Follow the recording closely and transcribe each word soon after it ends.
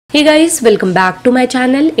Hey guys, welcome back to my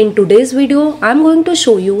channel. In today's video, I'm going to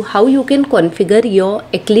show you how you can configure your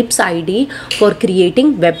Eclipse IDE for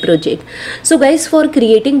creating web project. So guys, for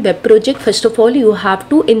creating web project, first of all, you have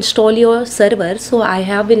to install your server. So I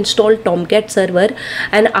have installed Tomcat Server,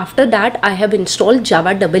 and after that, I have installed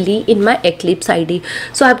Java EE in my Eclipse IDE.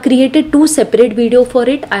 So I've created two separate video for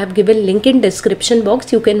it. I have given link in description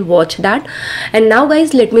box. You can watch that. And now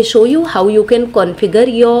guys, let me show you how you can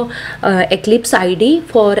configure your Eclipse IDE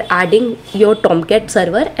for adding your Tomcat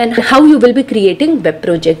server and how you will be creating web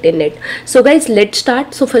project in it. So guys, let's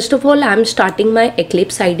start. So first of all, I'm starting my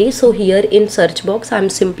Eclipse IDE. So here in search box, I'm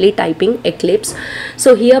simply typing Eclipse.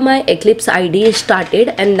 So here my Eclipse IDE is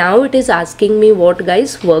started, and now it is asking me what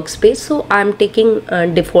guys, workspace. So I'm taking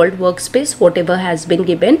default workspace, whatever has been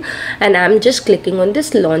given, and I'm just clicking on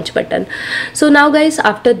this launch button. So now guys,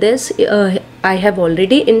 after this, I have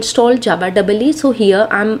already installed Java EE. So here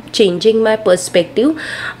I'm changing my perspective.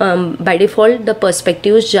 By default the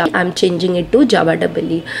perspective is Java. I'm changing it to Java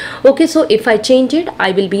EE. Okay, so if I change it,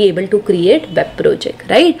 I will be able to create web project,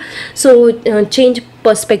 right? So change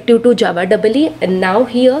perspective to Java EE, and now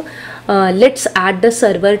here let's add the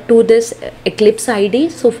server to this Eclipse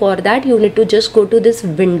IDE. So for that, you need to just go to this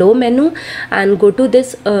window menu and go to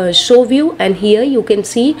this show view, and here you can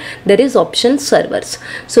see there is option servers.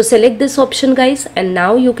 So select this option guys, and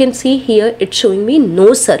now you can see here it's showing me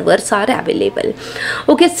no servers are available.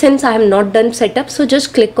 Okay, since I have not done setup, so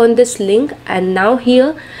just click on this link, and now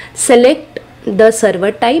here select the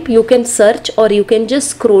server type. You can search or you can just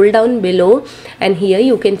scroll down below, and here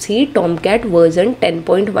you can see Tomcat version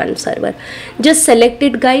 10.1 server. Just select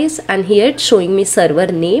it guys, and here it's showing me server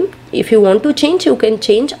name. If you want to change, you can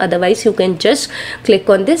change, otherwise you can just click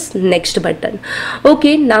on this next button.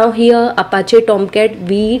 Okay, now here Apache Tomcat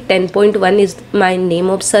v 10.1 is my name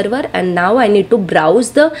of server, and now I need to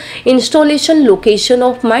browse the installation location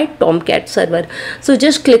of my Tomcat server. So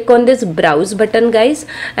just click on this browse button guys,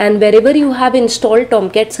 and wherever you have installed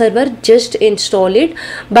Tomcat server, just install it.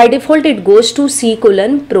 By default it goes to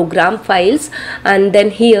C:program files, and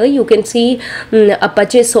then here you can see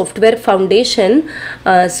Apache Software Foundation.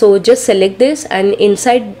 So just select this, and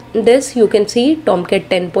inside this you can see Tomcat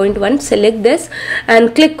 10.1. select this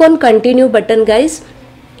and click on continue button guys.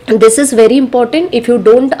 This is very important. If you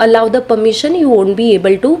don't allow the permission, you won't be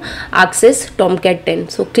able to access Tomcat 10.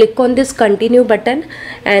 So click on this continue button,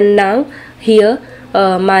 and now here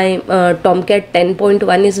my Tomcat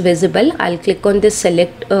 10.1 is visible. I'll click on this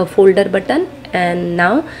select folder button, and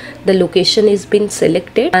now the location is been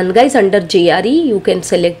selected. And guys, under JRE you can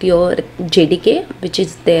select your JDK which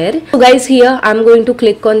is there. So guys, here I'm going to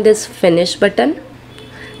click on this finish button.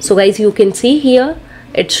 So guys, you can see here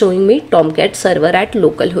it's showing me Tomcat server at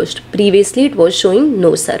localhost. Previously it was showing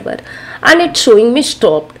no server, and it's showing me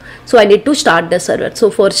stopped. So I need to start the server.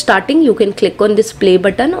 So for starting, you can click on this play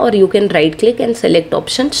button, or you can right click and select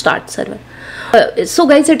option start server. So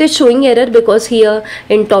guys, it is showing error because here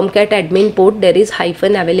in Tomcat admin port there is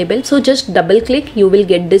hyphen available. So just double click, you will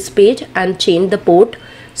get this page and change the port.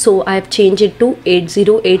 So I have changed it to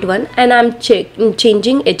 8081, and I'm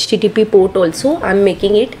changing HTTP port also. I'm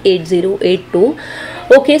making it 8082.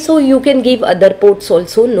 Okay, so you can give other ports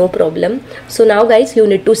also, no problem. So now guys, you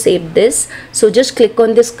need to save this. So just click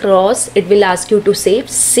on this cross, it will ask you to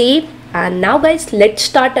save. And now guys, let's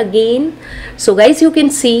start again. So guys, you can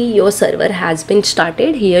see your server has been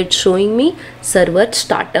started. Here it's showing me server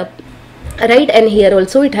startup, right? And here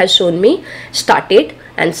also it has shown me started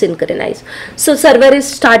and synchronize. So server is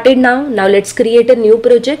started now. Now let's create a new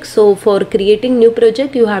project. So for creating new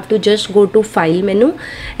project, you have to just go to file menu,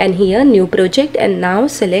 and here new project, and now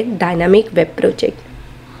select dynamic web project.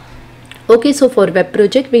 Okay, so for web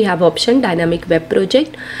project we have option dynamic web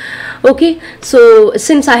project. Okay, so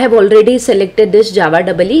since I have already selected this Java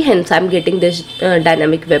EE, hence I'm getting this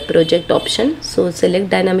dynamic web project option. So select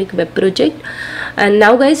dynamic web project, and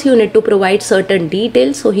now guys, you need to provide certain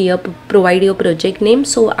details. So here provide your project name.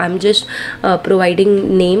 So I'm just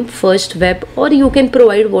providing name first web, or you can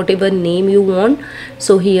provide whatever name you want.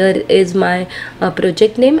 So here is my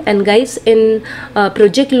project name, and guys, in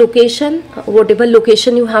project location, whatever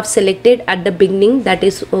location you have selected at the beginning, that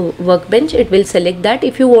is workbench, it will select that.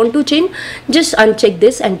 If you want to change, just uncheck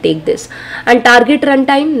this and take this. And target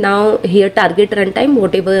runtime, now here target runtime,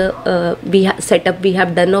 whatever we set up, we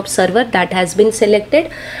have done of server, that has been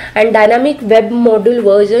selected. And dynamic web module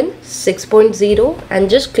version 6.0, and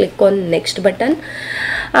just click on next button.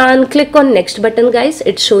 and click on next button guys.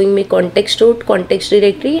 It's showing me context root, context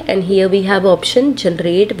directory, and here we have option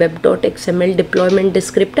generate web.xml deployment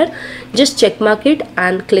descriptor. Just check mark it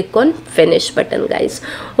and click on finish button guys.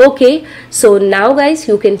 Okay, so now guys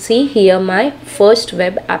you can see here my first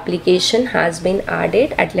web application has been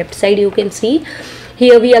added. At left side you can see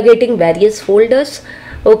here we are getting various folders.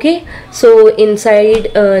 Okay, so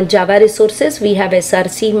inside Java resources we have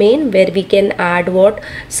src main where we can add what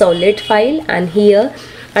solid file, and here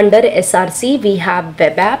under src we have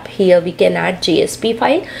web app. Here we can add JSP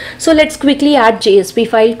file. So let's quickly add JSP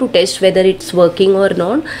file to test whether it's working or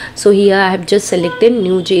not. So here I have just selected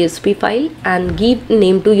new JSP file and give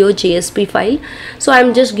name to your JSP file. So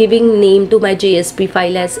I'm just giving name to my JSP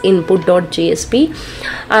file as input.jsp,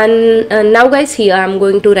 and now guys here I'm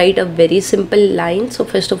going to write a very simple line. So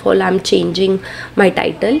first of all I'm changing my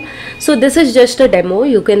title. So this is just a demo,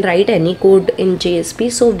 you can write any code in JSP.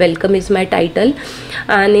 So welcome is my title,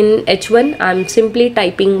 and in H1 I'm simply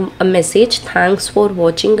typing a message, thanks for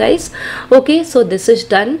watching guys. Okay, so this is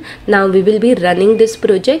done. Now we will be running this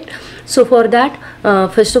project. So for that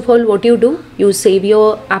first of all what you do, you save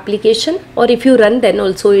your application, or if you run then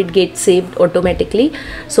also it gets saved automatically.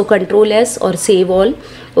 So Control S or save all.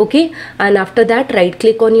 Okay, and after that right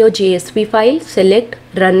click on your JSP file, select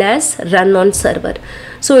run as run on server.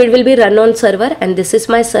 So it will be run on server, and this is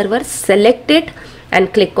my server. Select it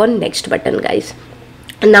and click on next button guys.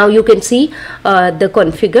 Now you can see the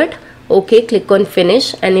configured. Okay, click on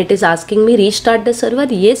finish, and it is asking me restart the server.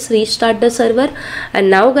 Yes, restart the server. And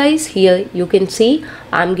now guys here you can see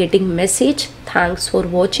I'm getting message, thanks for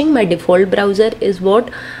watching. My default browser is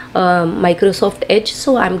what Microsoft Edge,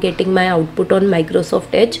 so I'm getting my output on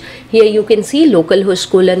Microsoft Edge. Here you can see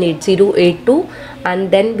localhost :8082,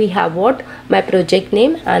 and then we have what my project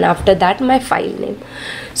name, and after that my file name.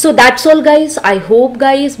 So that's all guys. I hope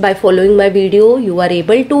guys by following my video you are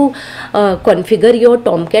able to configure your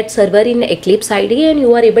Tomcat server in Eclipse IDE, and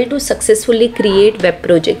you are able to successfully create web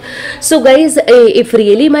project. So guys, if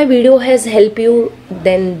really my video has helped you,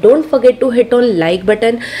 then don't forget to hit on like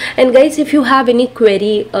button, and guys if you have any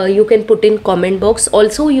query you can put in comment box.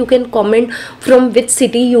 Also you can comment from which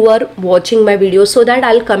city you are watching my video, so that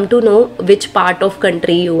I'll come to know which part of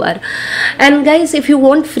country you are. And guys if you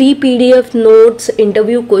want free PDF notes,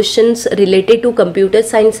 interview questions related to computer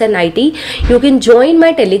science and IT, you can join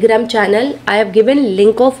my Telegram channel. I have given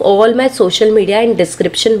link of all my social media in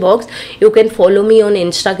description box. You can follow me on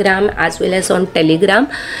Instagram as well as on Telegram.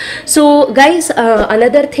 So guys,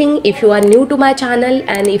 another thing, if you are new to my channel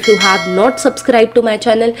and if you have not subscribed to my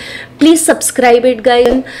channel, please subscribe it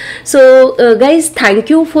guys. So guys, thank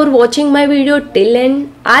you for watching my video till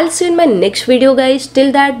end. I'll see you in my next video guys.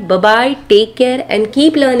 Till that, bye bye, take care and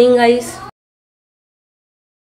keep learning guys.